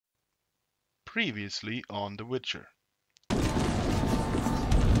Previously on The Witcher.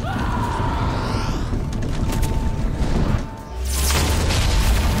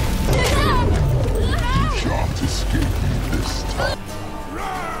 Can't escape me this time.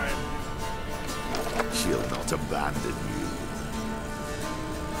 Run! She'll not abandon you.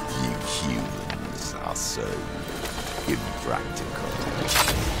 You humans are so impractical.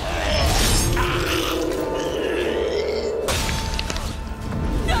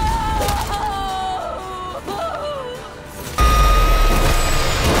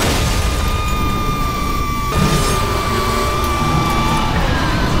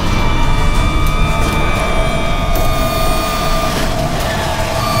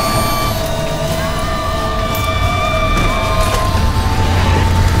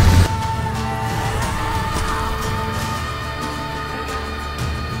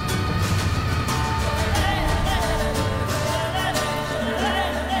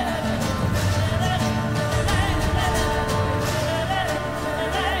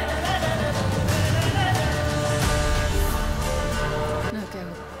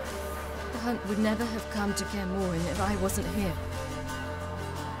 Would never have come to Kaer Morhen if I wasn't here.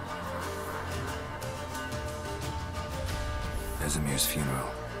 Vesemir's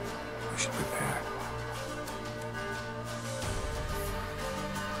funeral. We should prepare.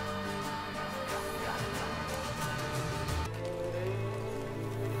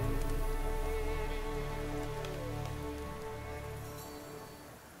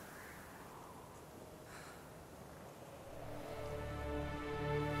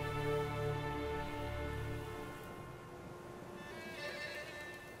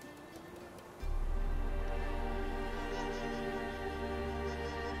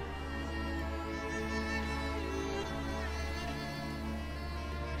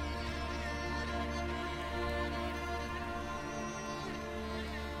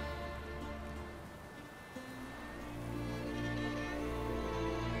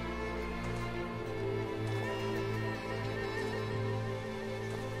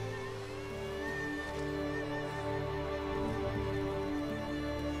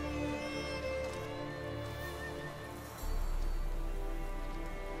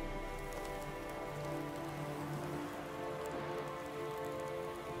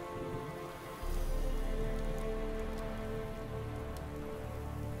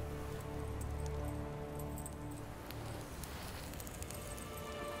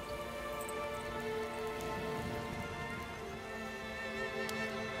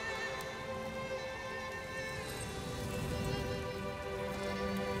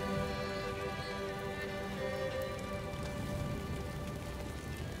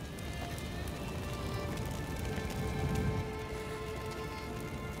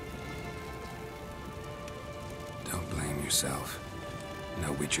 Don't blame yourself.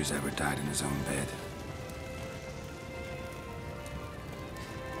 No Witcher's ever died in his own bed.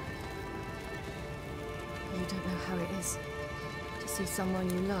 You don't know how it is to see someone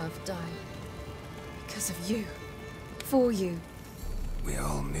you love die. Because of you. For you. We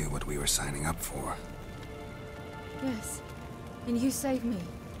all knew what we were signing up for. Yes. And you saved me.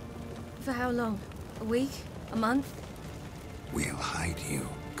 For how long? A week? A month? We'll hide you.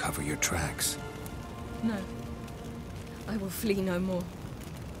 Cover your tracks. No. I will flee no more.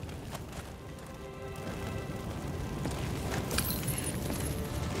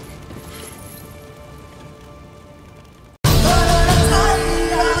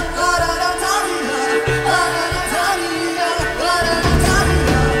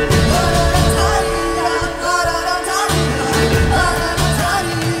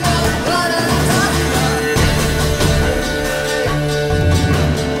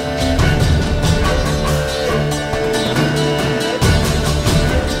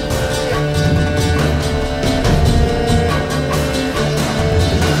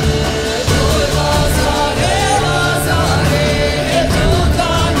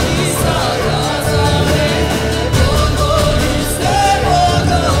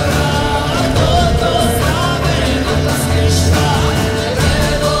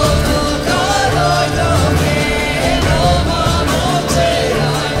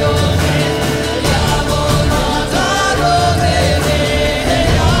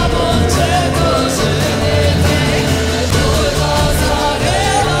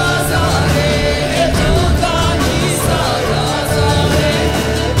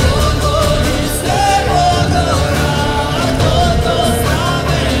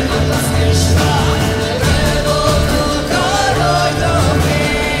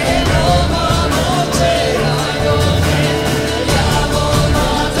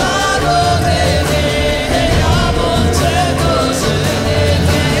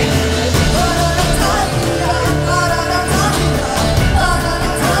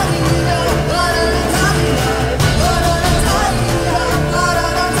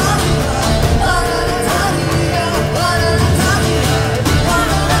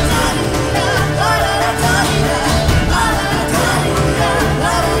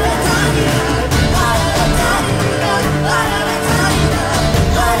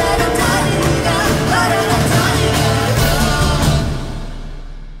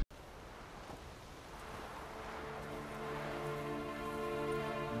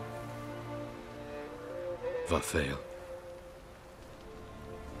 never fail.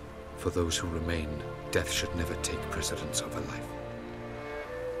 For those who remain, death should never take precedence over life.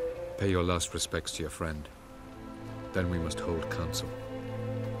 Pay your last respects to your friend. Then we must hold council.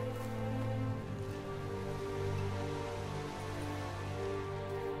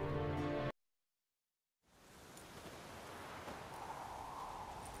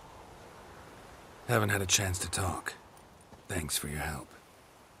 Haven't had a chance to talk. Thanks for your help.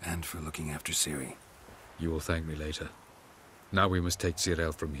 And for looking after Ciri. You will thank me later. Now we must take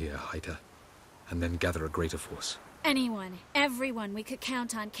Geralt from here, hide her, and then gather a greater force. Anyone, everyone we could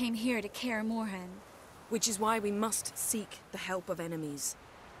count on came here to Kaer Morhen. Which is why we must seek the help of enemies.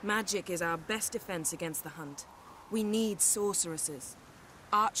 Magic is our best defense against the hunt. We need sorceresses.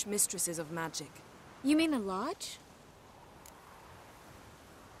 Archmistresses of magic. You mean the Lodge?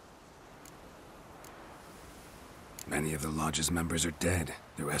 Many of the Lodge's members are dead.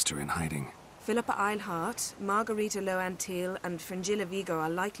 The rest are in hiding. Philippa Eilhart, Margarita Loantil, and Fringilla Vigo are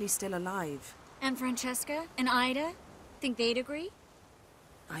likely still alive. And Francesca? And Ida? Think they'd agree?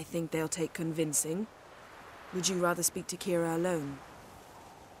 I think they'll take convincing. Would you rather speak to Kira alone?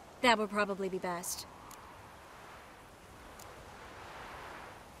 That would probably be best.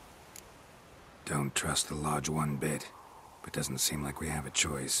 Don't trust the Lodge one bit. But doesn't seem like we have a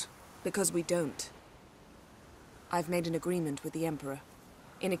choice. Because we don't. I've made an agreement with the Emperor.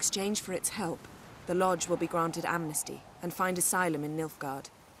 In exchange for its help, the Lodge will be granted amnesty and find asylum in Nilfgaard.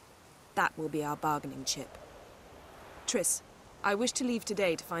 That will be our bargaining chip. Triss, I wish to leave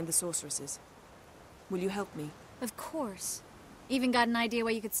today to find the sorceresses. Will you help me? Of course. Even got an idea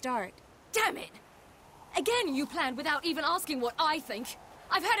where you could start. Damn it! Again you planned without even asking what I think.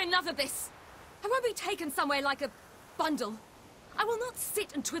 I've had enough of this. I won't be taken somewhere like a bundle. I will not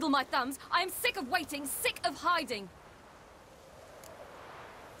sit and twiddle my thumbs. I am sick of waiting, sick of hiding.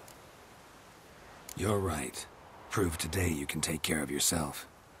 You're right. Prove today you can take care of yourself.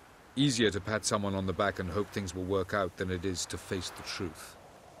 Easier to pat someone on the back and hope things will work out than it is to face the truth.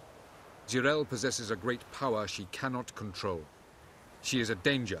 Geralt possesses a great power she cannot control. She is a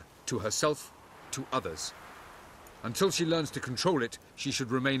danger to herself, to others. Until she learns to control it, she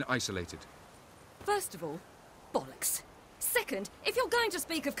should remain isolated. First of all, bollocks. Second, if you're going to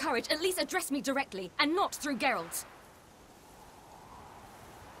speak of courage, at least address me directly, and not through Geralt.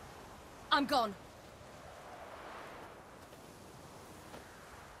 I'm gone.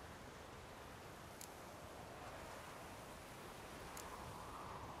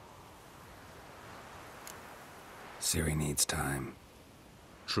 Ciri needs time.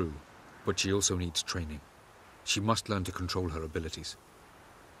 True, but she also needs training. She must learn to control her abilities.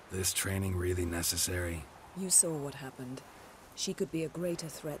 This training really necessary? You saw what happened. She could be a greater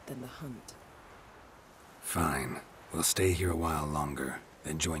threat than the hunt. Fine. We'll stay here a while longer,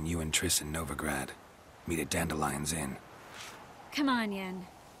 then join you and Triss in Novigrad. Meet at Dandelion's Inn. Come on, Yen.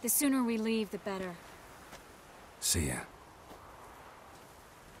 The sooner we leave, the better. See ya.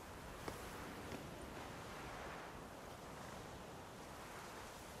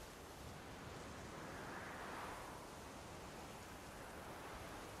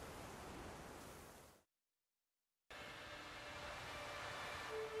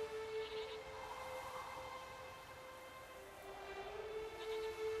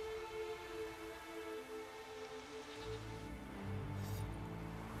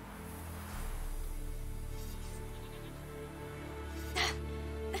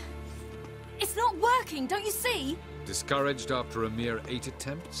 It's not working, don't you see? Discouraged after a mere 8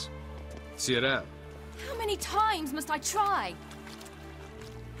 attempts? Ciri, How many times must I try?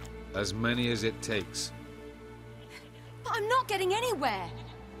 as many as it takes. But I'm not getting anywhere.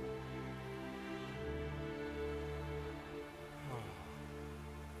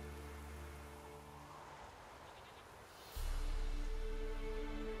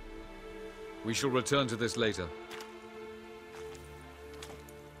 We shall return to this later.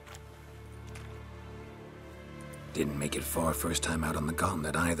 Didn't make it far first time out on the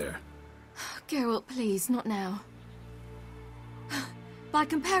gauntlet either. Geralt, please, not now. By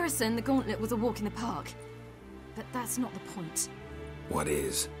comparison, the gauntlet was a walk in the park. But that's not the point. What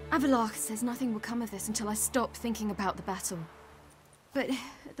is? Avallac'h says nothing will come of this until I stop thinking about the battle. But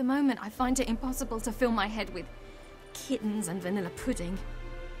at the moment, I find it impossible to fill my head with kittens and vanilla pudding.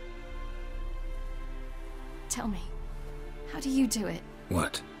 Tell me, how do you do it?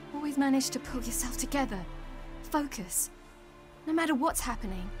 What? Always manage to pull yourself together. Focus. No matter what's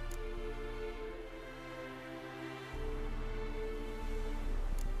happening.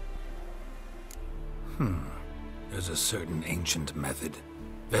 There's a certain ancient method.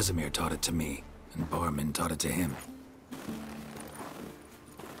 Vesemir taught it to me, and Barman taught it to him.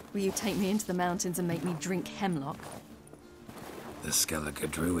 Will you take me into the mountains and make me drink hemlock? The Skellige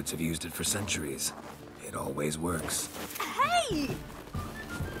druids have used it for centuries. It always works. Hey!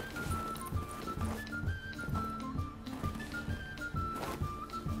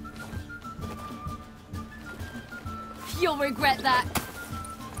 You'll regret that.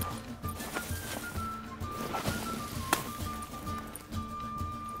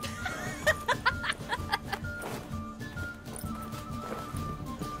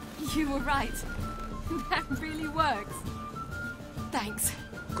 You were right. That really works. Thanks.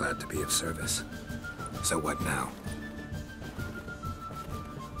 Glad to be of service. So what now?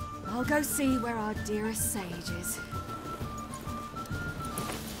 I'll go see where our dearest sage is.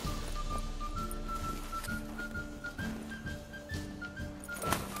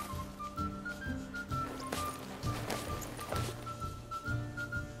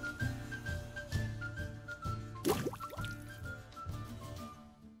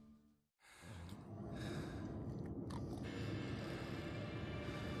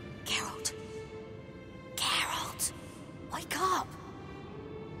 Geralt. Geralt! Wake up!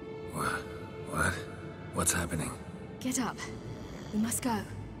 What? What's happening? Get up. We must go.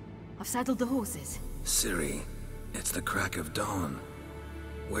 I've saddled the horses. Ciri, it's the crack of dawn.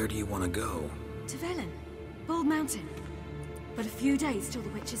 Where do you want to go? To Velen. Bald Mountain. But a few days till the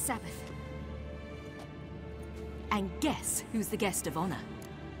Witch's Sabbath. And guess who's the guest of honor?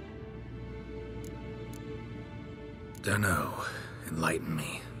 Dunno. Enlighten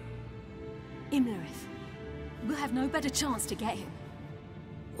me. Imlerith. We'll have no better chance to get him.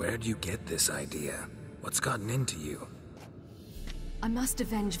 Where'd you get this idea? What's gotten into you? I must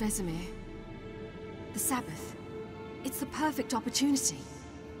avenge Vesemir. The Sabbath. It's the perfect opportunity.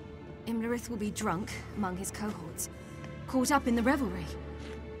 Imlerith will be drunk among his cohorts, caught up in the revelry.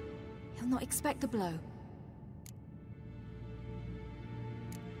 He'll not expect the blow.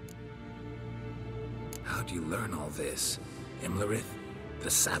 How'd you learn all this? Imlerith? The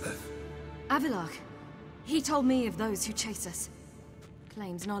Sabbath? Avilark. He told me of those who chase us.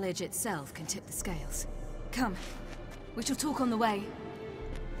 Claims knowledge itself can tip the scales. Come. We shall talk on the way.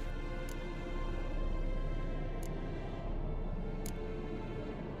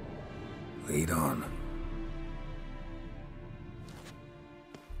 Lead on.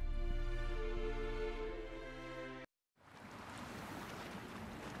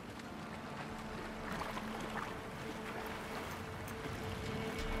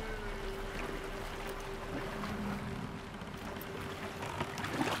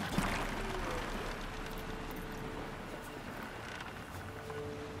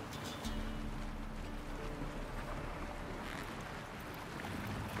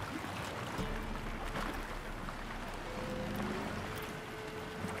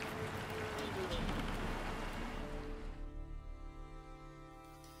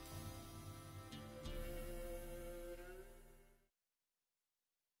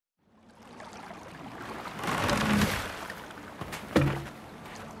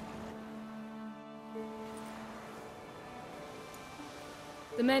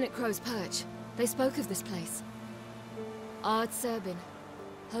 The men at Crow's Perch, they spoke of this place. Ard Serbin,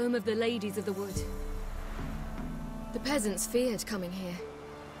 home of the Ladies of the Wood. The peasants feared coming here,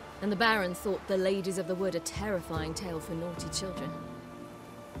 and the Baron thought the Ladies of the Wood a terrifying tale for naughty children.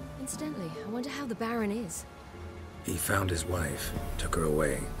 Incidentally, I wonder how the Baron is. He found his wife, took her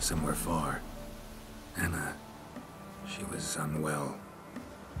away, somewhere far. Anna, she was unwell.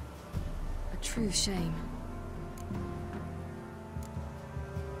 A true shame.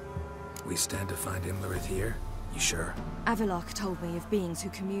 We stand to find Imlerith here? You sure? Avilark told me of beings who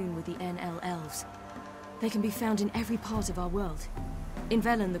commune with the NL elves. They can be found in every part of our world. In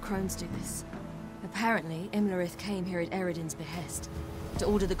Velen, the Crones do this. Apparently, Imlerith came here at Eredin's behest, to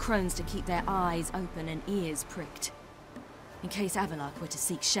order the Crones to keep their eyes open and ears pricked, in case Avilark were to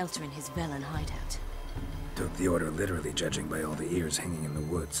seek shelter in his Velen hideout. Took the order literally, judging by all the ears hanging in the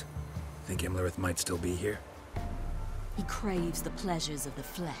woods. Think Imlerith might still be here? He craves the pleasures of the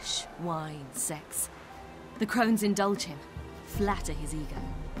flesh, wine, sex. The Crones indulge him, flatter his ego.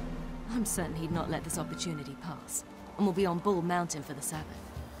 I'm certain he'd not let this opportunity pass, and will be on Bull Mountain for the Sabbath.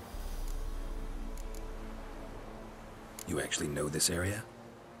 You actually know this area?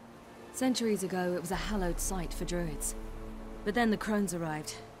 Centuries ago, it was a hallowed site for druids. But then the Crones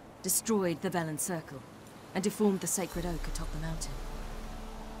arrived, destroyed the Velen Circle, and deformed the sacred oak atop the mountain.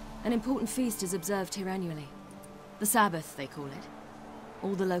 An important feast is observed here annually. The Sabbath, they call it.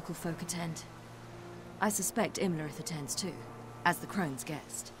 All the local folk attend. I suspect Imlerith attends too, as the Crone's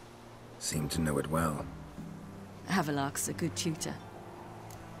guest. Seem to know it well. Avilark's a good tutor.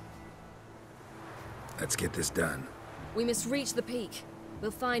 Let's get this done. We must reach the peak.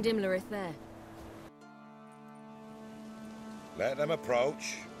 We'll find Imlerith there. Let them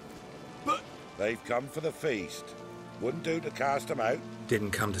approach. But... They've come for the feast. Wouldn't do to cast them out.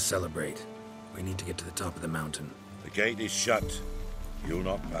 Didn't come to celebrate. We need to get to the top of the mountain. The gate is shut. You'll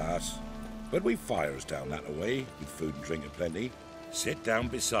not pass. But we've fires down that way, with food and drink aplenty. Sit down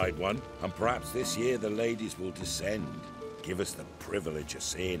beside one, and perhaps this year the ladies will descend. Give us the privilege of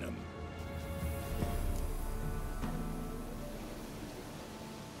seeing them.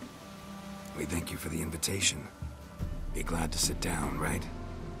 We thank you for the invitation. Be glad to sit down, right?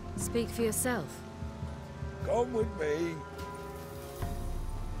 Speak for yourself. Come with me.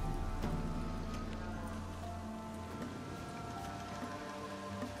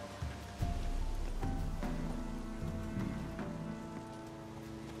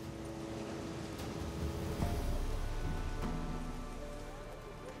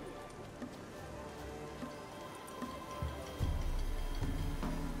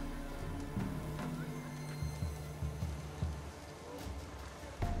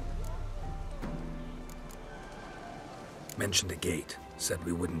 Mentioned a gate. Said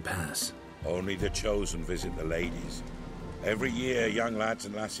we wouldn't pass. Only the chosen visit the ladies. Every year, young lads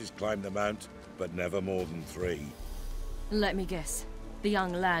and lasses climb the mount, but never more than 3. Let me guess. The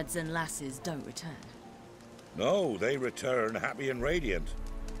young lads and lasses don't return. No, they return happy and radiant.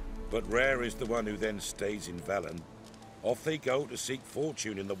 But rare is the one who then stays in Velen. Off they go to seek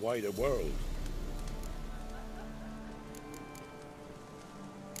fortune in the wider world.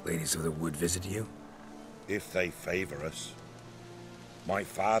 Ladies of the Wood visit you? If they favor us. My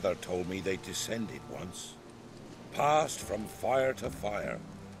father told me they descended once. Passed from fire to fire,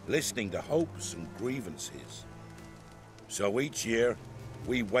 listening to hopes and grievances. So each year,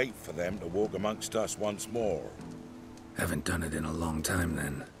 we wait for them to walk amongst us once more. Haven't done it in a long time,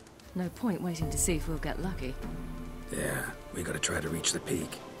 then. No point waiting to see if we'll get lucky. Yeah, we gotta try to reach the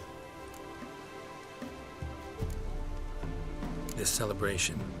peak. This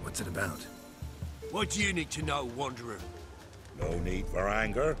celebration, what's it about? What do you need to know, Wanderer? No need for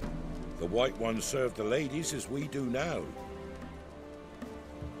anger. The White Ones serve the ladies as we do now.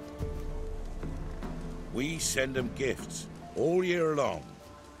 We send them gifts all year long.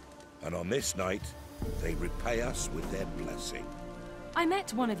 And on this night, they repay us with their blessing. I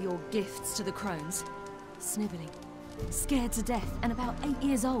met one of your gifts to the Crones. Sniveling, scared to death, and about 8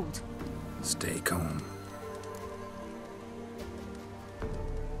 years old. Stay calm.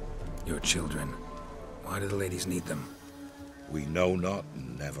 Your children. Why do the ladies need them? We know not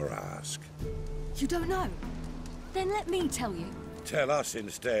and never ask. You don't know? Then let me tell you. Tell us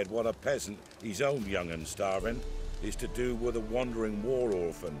instead what a peasant, his own young and starving, is to do with a wandering war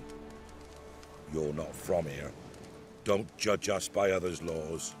orphan. You're not from here. Don't judge us by others'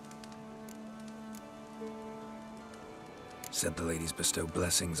 laws. Said the ladies bestow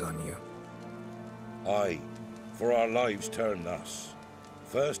blessings on you. Aye, for our lives turn thus.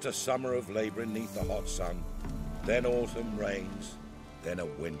 First a summer of labouring neath the hot sun, then autumn rains, then a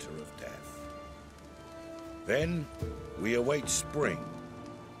winter of death. Then we await spring,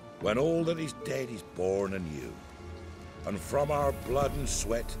 when all that is dead is born anew. And from our blood and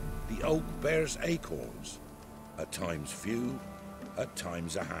sweat the oak bears acorns, at times few, at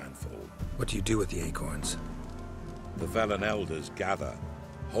times a handful. What do you do with the acorns? The Velen elders gather,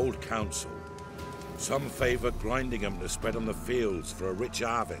 hold council. Some favour grinding them to spread on the fields for a rich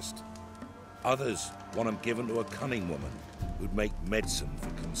harvest. Others want them given to a cunning woman who'd make medicine for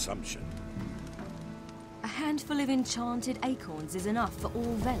consumption. A handful of enchanted acorns is enough for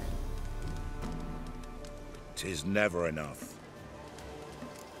all Velen. 'Tis never enough.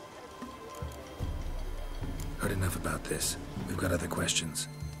 Heard enough about this. We've got other questions.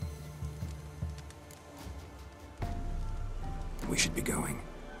 We should be going.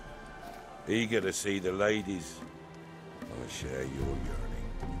 Eager to see the ladies. I share your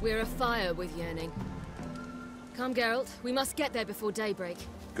yearning. We're afire with yearning. Come, Geralt. We must get there before daybreak.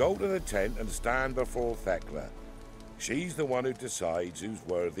 Go to the tent and stand before Thekla. She's the one who decides who's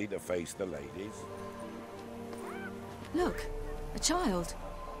worthy to face the ladies. Look, a child.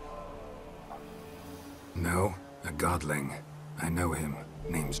 No, a godling. I know him.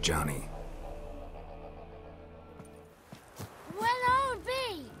 Name's Johnny. Well, I'll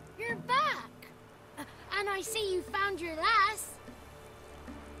be. You're back. And I see you found your lass.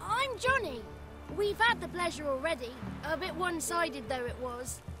 I'm Johnny. We've had the pleasure already. A bit one-sided though it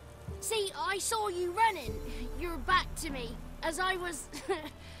was. See, I saw you running. Your back to me. As I was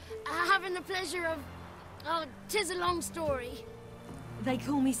having the pleasure of... Oh, 'tis a long story. They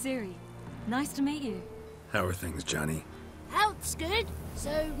call me Ciri. Nice to meet you. How are things, Johnny? Health's good,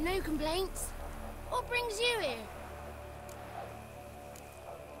 so no complaints. What brings you here?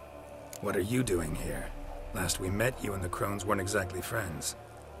 What are you doing here? Last we met, you and the Crones weren't exactly friends.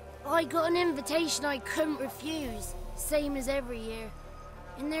 I got an invitation I couldn't refuse, same as every year.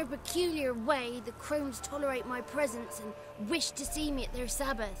 In their peculiar way, the Crones tolerate my presence and wish to see me at their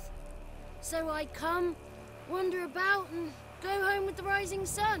Sabbath. So I come, wander about, and go home with the rising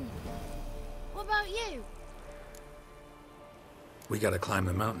sun. What about you? We gotta climb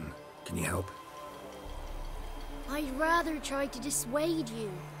the mountain. Can you help? I'd rather try to dissuade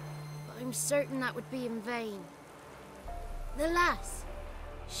you, but I'm certain that would be in vain. The lass,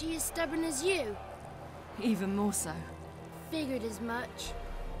 she as stubborn as you? Even more so. Figured as much.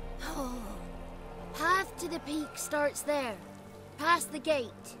 Oh. Path to the peak starts there, past the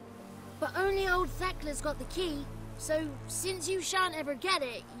gate. But only old Thekla's got the key, so since you shan't ever get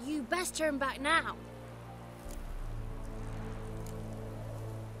it, you best turn back now.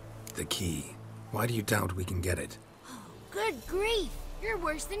 The key. Why do you doubt we can get it? Good grief! You're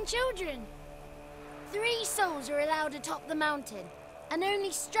worse than children. 3 souls are allowed atop the mountain, and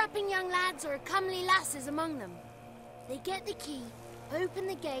only strapping young lads or comely lasses among them. They get the key, open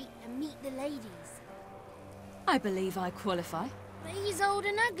the gate, and meet the ladies. I believe I qualify. But he's old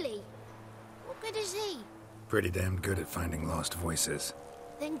and ugly. What good is he? Pretty damned good at finding lost voices.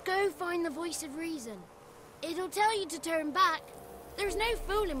 Then go find the voice of reason. It'll tell you to turn back. There's no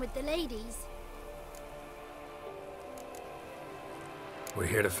fooling with the ladies. We're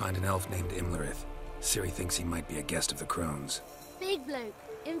here to find an elf named Imlerith. Ciri thinks he might be a guest of the Crones. Big bloke,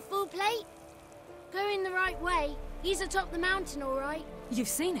 in full plate? Going the right way. He's atop the mountain, all right. You've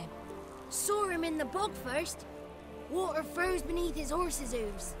seen him? Saw him in the bog first. Water froze beneath his horse's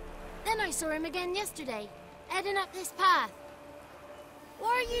hooves. Then I saw him again yesterday, heading up this path. Why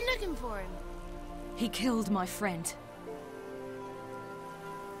are you looking for him? He killed my friend.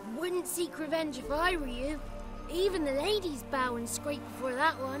 Wouldn't seek revenge if I were you. Even the ladies bow and scrape before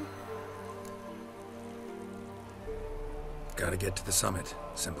that one. Gotta get to the summit.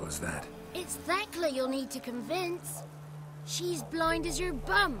 Simple as that. It's Thekla you'll need to convince. She's blind as your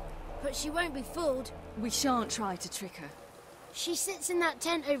bum, but she won't be fooled. We shan't try to trick her. She sits in that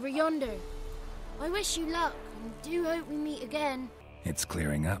tent over yonder. I wish you luck, and do hope we meet again. It's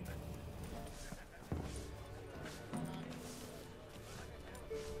clearing up.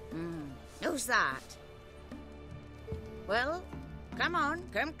 Who's that? Well, come on,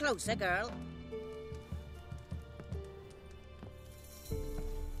 come closer, girl.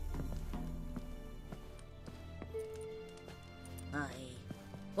 Aye.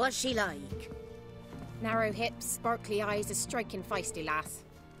 What's she like? Narrow hips, sparkly eyes, a striking feisty lass.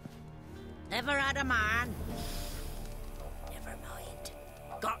 Never had a man. Never mind.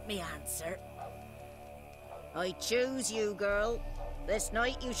 Got me answer. I choose you, girl. This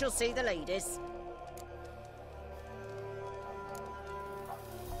night you shall see the ladies.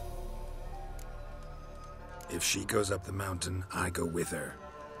 If she goes up the mountain, I go with her.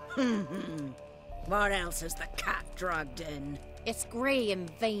 What else has the cat dragged in? It's grey and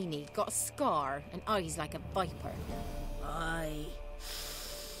veiny, got a scar, and eyes like a viper. Aye.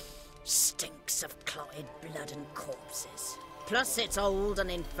 Stinks of clotted blood and corpses. Plus it's old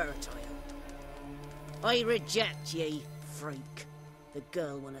and infertile. I reject ye, freak. The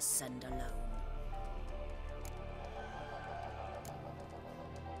girl will ascend alone.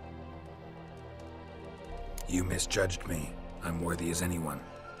 You misjudged me. I'm worthy as anyone.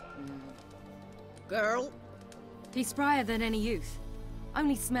 Girl? He's sprier than any youth.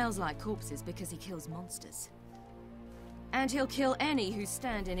 Only smells like corpses because he kills monsters. And he'll kill any who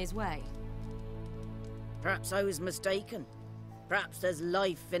stand in his way. Perhaps I was mistaken. Perhaps there's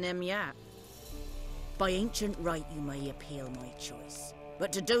life in him yet. By ancient right you may appeal my choice.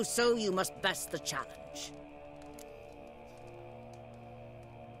 But to do so you must best the challenge.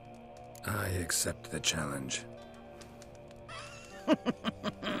 I accept the challenge.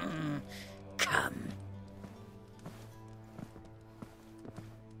 Come.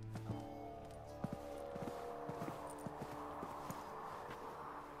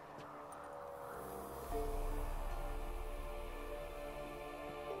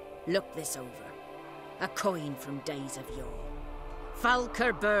 Look this over. A coin from days of yore.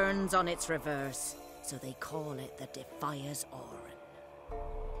 Falker burns on its reverse, so they call it the Defier's Oran.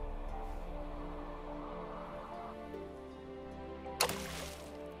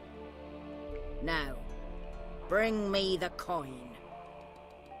 Now, bring me the coin.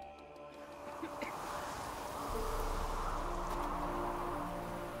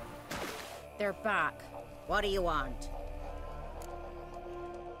 They're back. What do you want?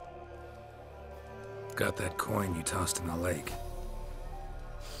 Got that coin you tossed in the lake.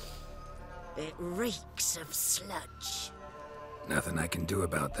 It reeks of sludge. Nothing I can do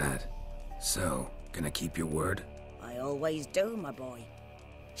about that. So, gonna keep your word? I always do, my boy.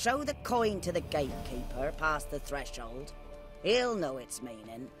 Show the coin to the gatekeeper past the threshold. He'll know its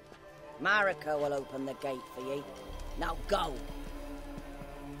meaning. Marika will open the gate for ye. Now go!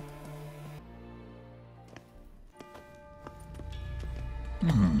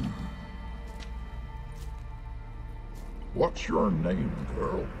 What's your name,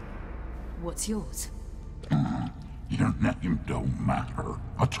 girl? What's yours? Your name don't matter.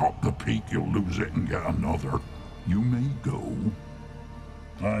 Atop the peak, you'll lose it and get another. You may go.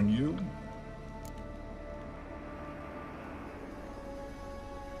 And you?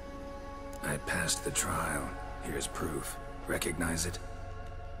 I passed the trial. Here's proof. Recognize it?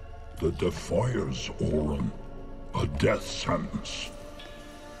 The Defier's Orin. A death sentence.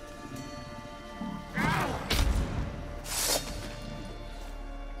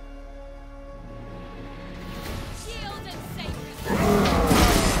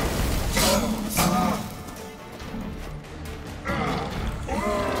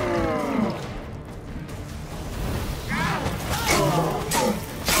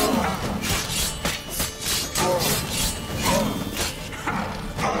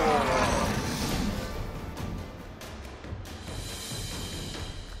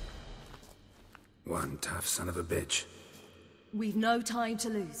 One tough son of a bitch. We've no time to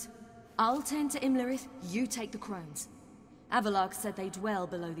lose. I'll tend to Imlerith, you take the Crones. Avalark said they dwell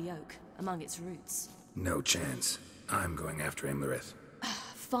below the oak, among its roots. No chance. I'm going after Imlerith.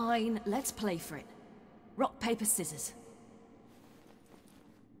 Fine, let's play for it. Rock, paper, scissors.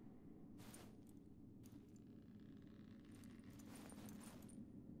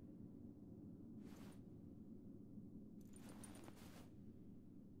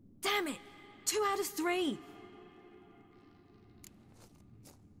 Damn it! 2 out of 3!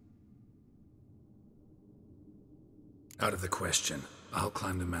 Out of the question. I'll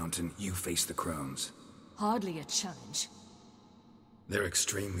climb the mountain, you face the Crones. Hardly a challenge. They're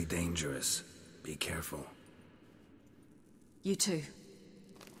extremely dangerous. Be careful. You too.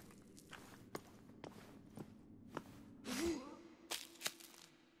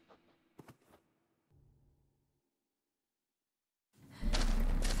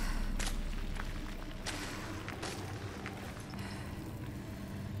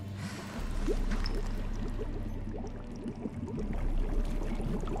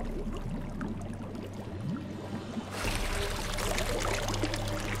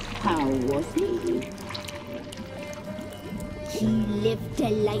 How was he? He lived a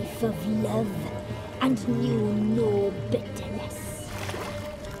life of love and knew no bitterness.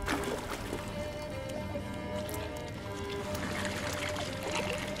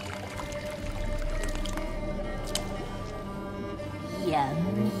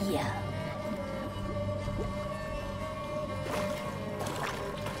 Yum, yum.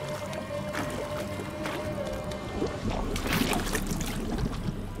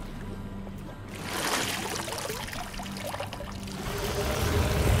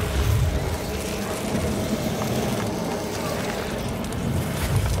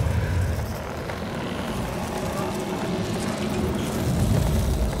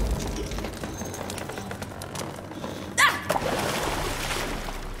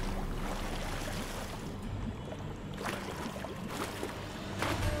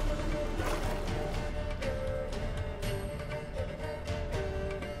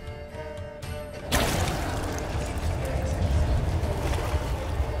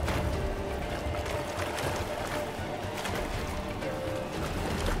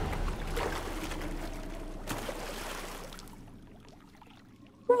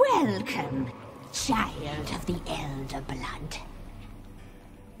 Welcome, child of the Elder Blood.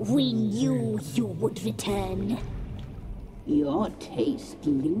 We knew you would return. Your taste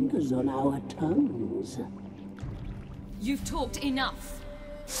lingers on our tongues. You've talked enough.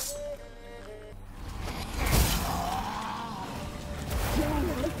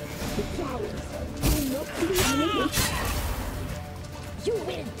 You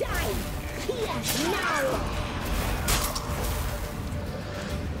will die here now!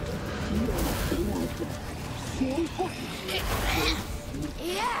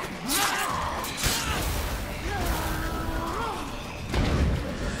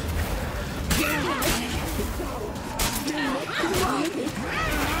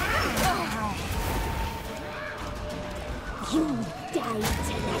 You die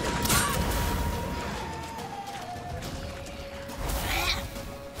tonight.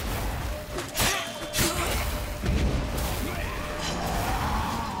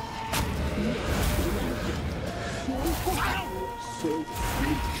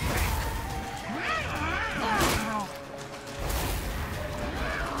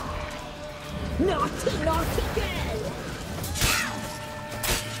 Naughty, naughty girl!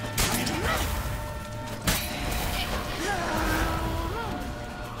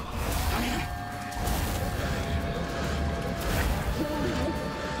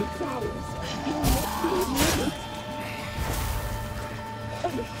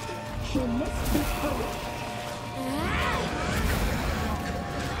 She must be hurried.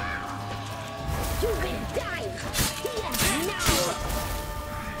 You will die here now!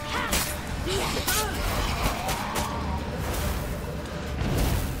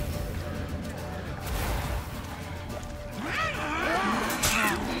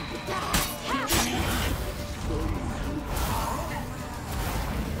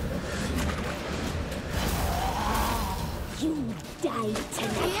 You die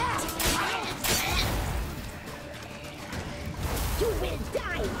tonight! You will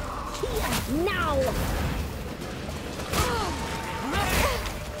die here now!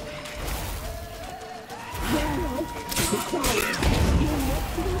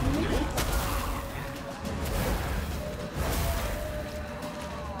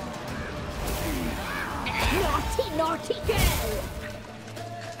 Naughty, naughty girl!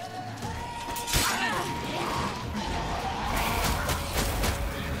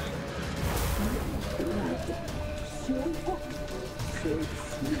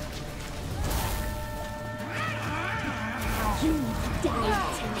 You die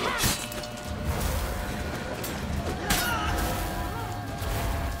tonight!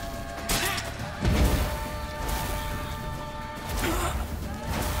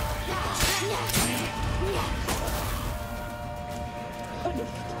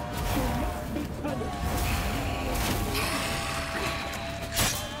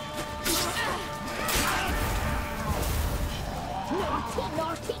 Naughty,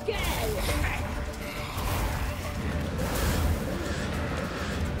 naughty girl!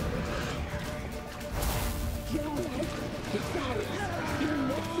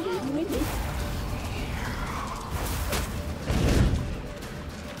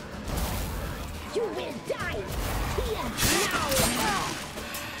 You will die here now!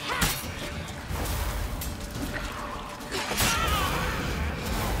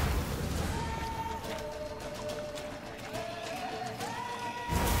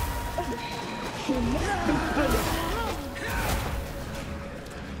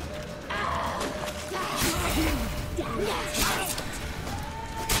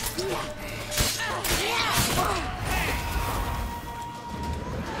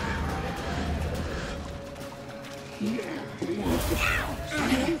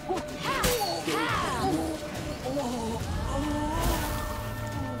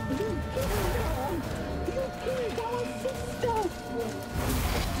 She must be punished.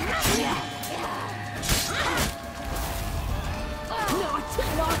 Naughty,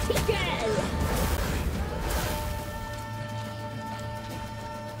 naughty girl!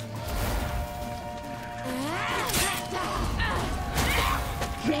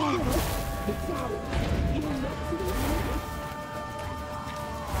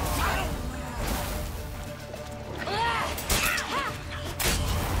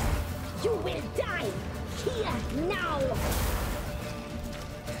 You will die here now!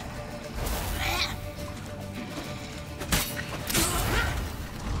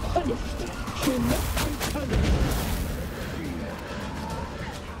 She must be punished.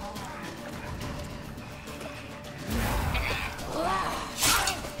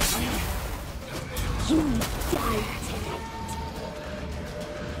 You die tonight.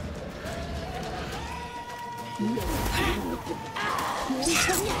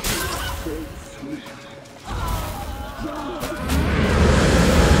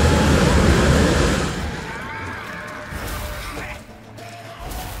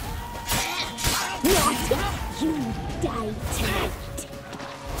 You die tonight.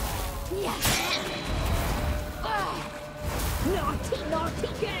 Naughty,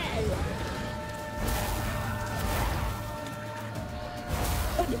 naughty girl.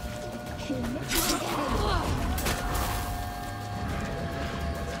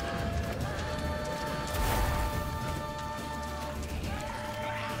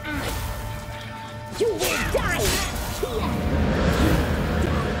 You will die here.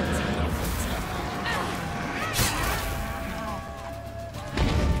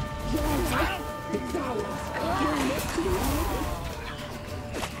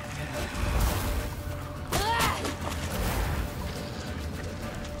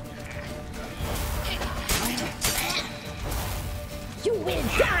 You will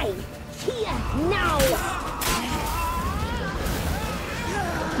die here now!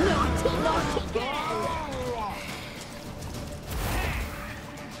 Naughty, naughty girl!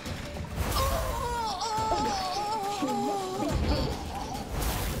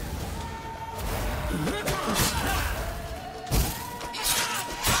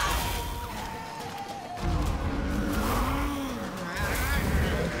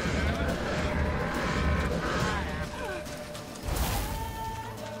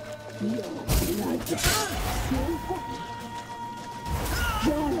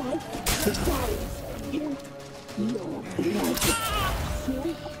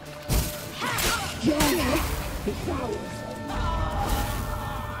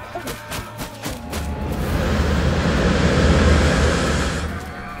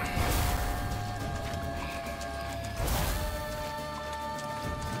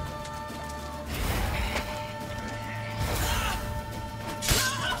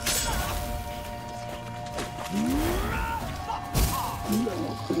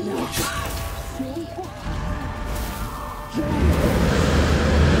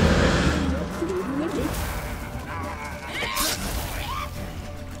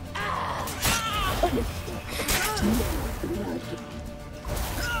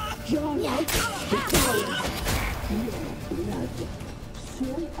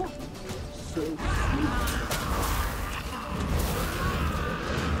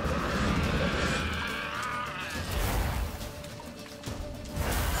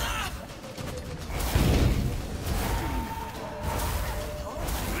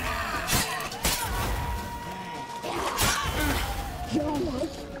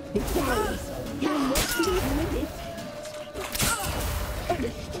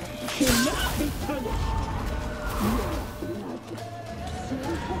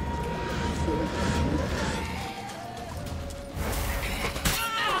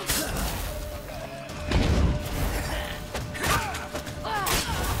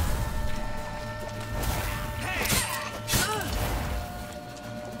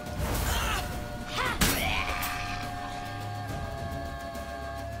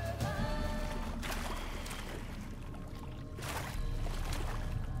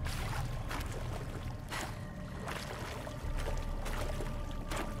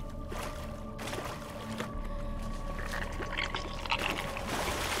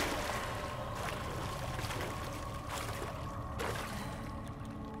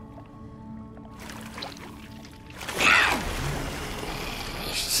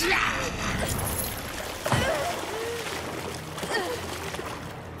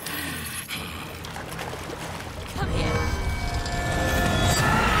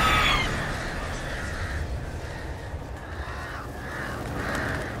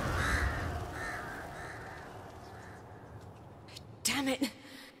 Damn it!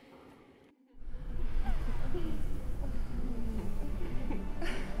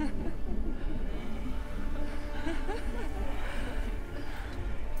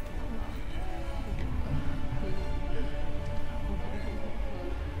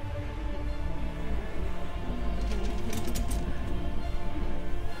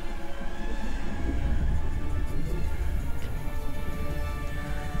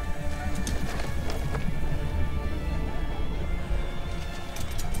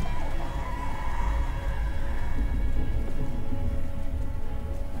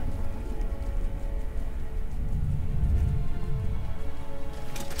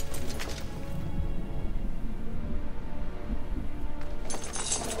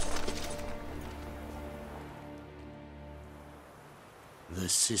 The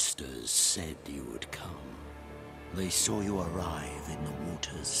sisters said you would come. They saw you arrive in the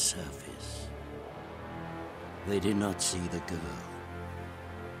water's surface. They did not see the girl.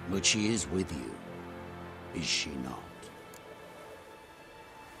 But she is with you, is she not?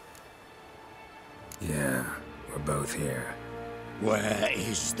 Yeah, we're both here. Where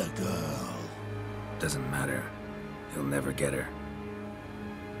is the girl? Doesn't matter. You'll never get her.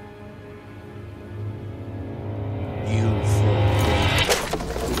 You fall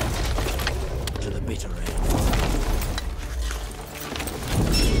to the bitter end.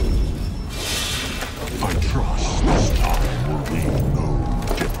 I trust this time will be no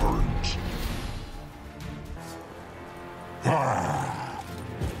different.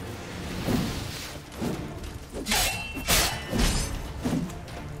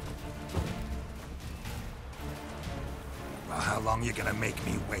 Well, how long you gonna make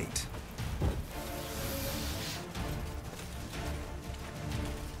me wait?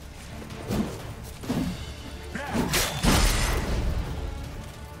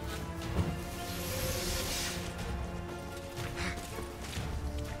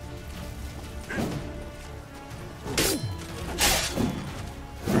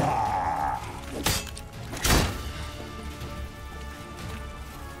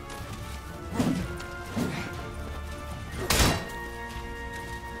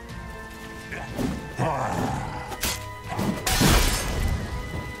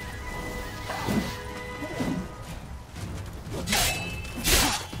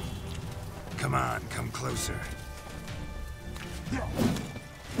 Come on, come closer.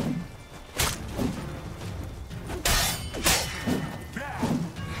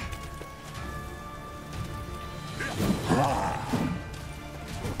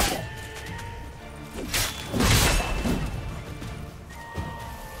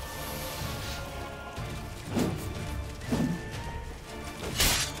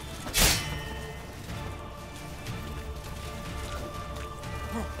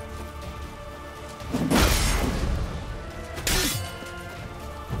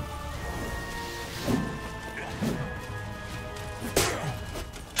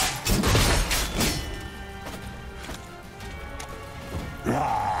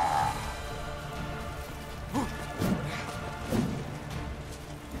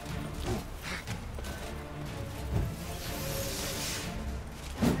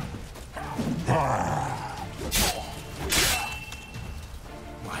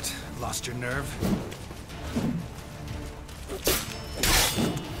 lost your nerve?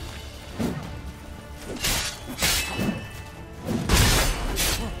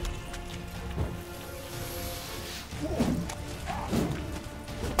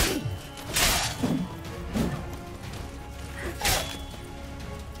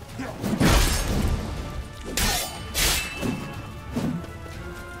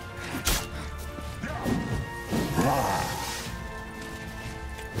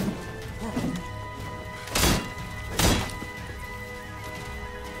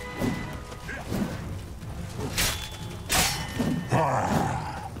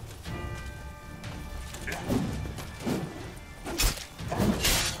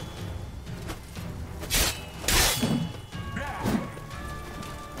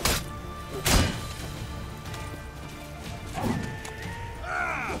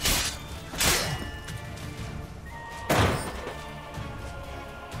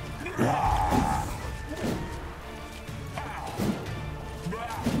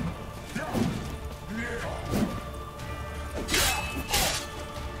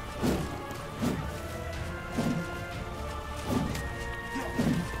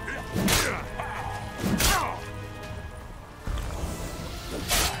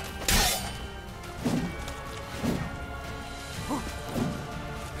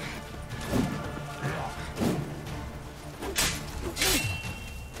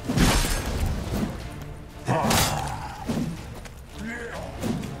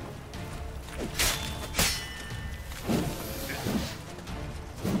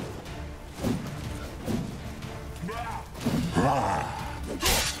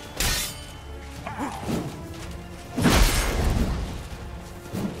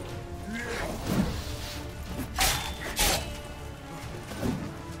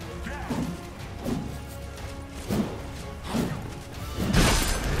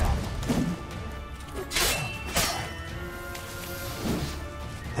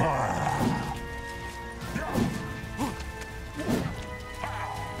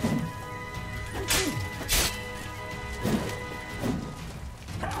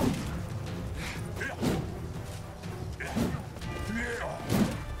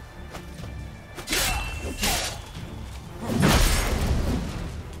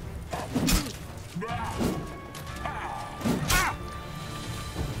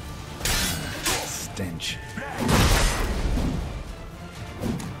 Stench.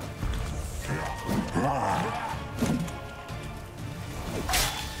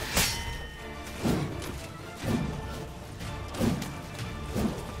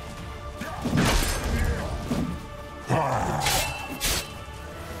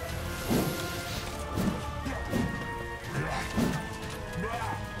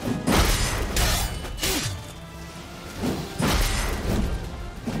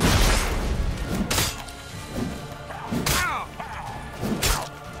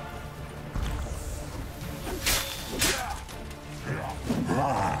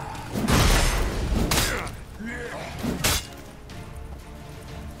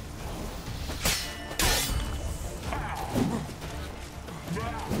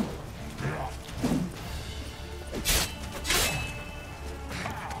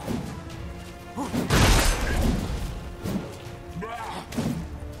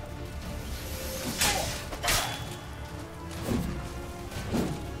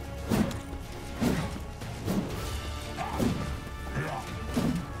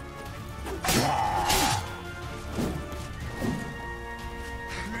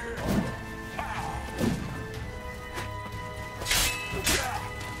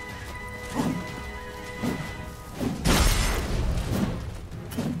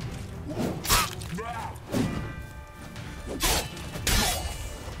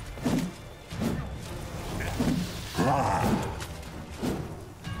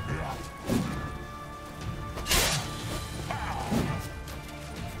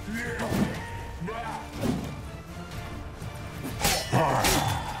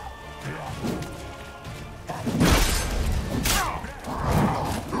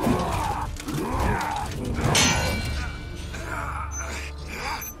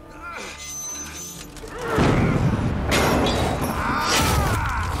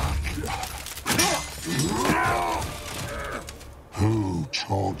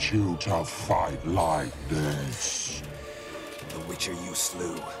 You to fight like this? The Witcher you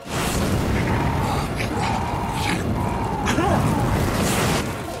slew.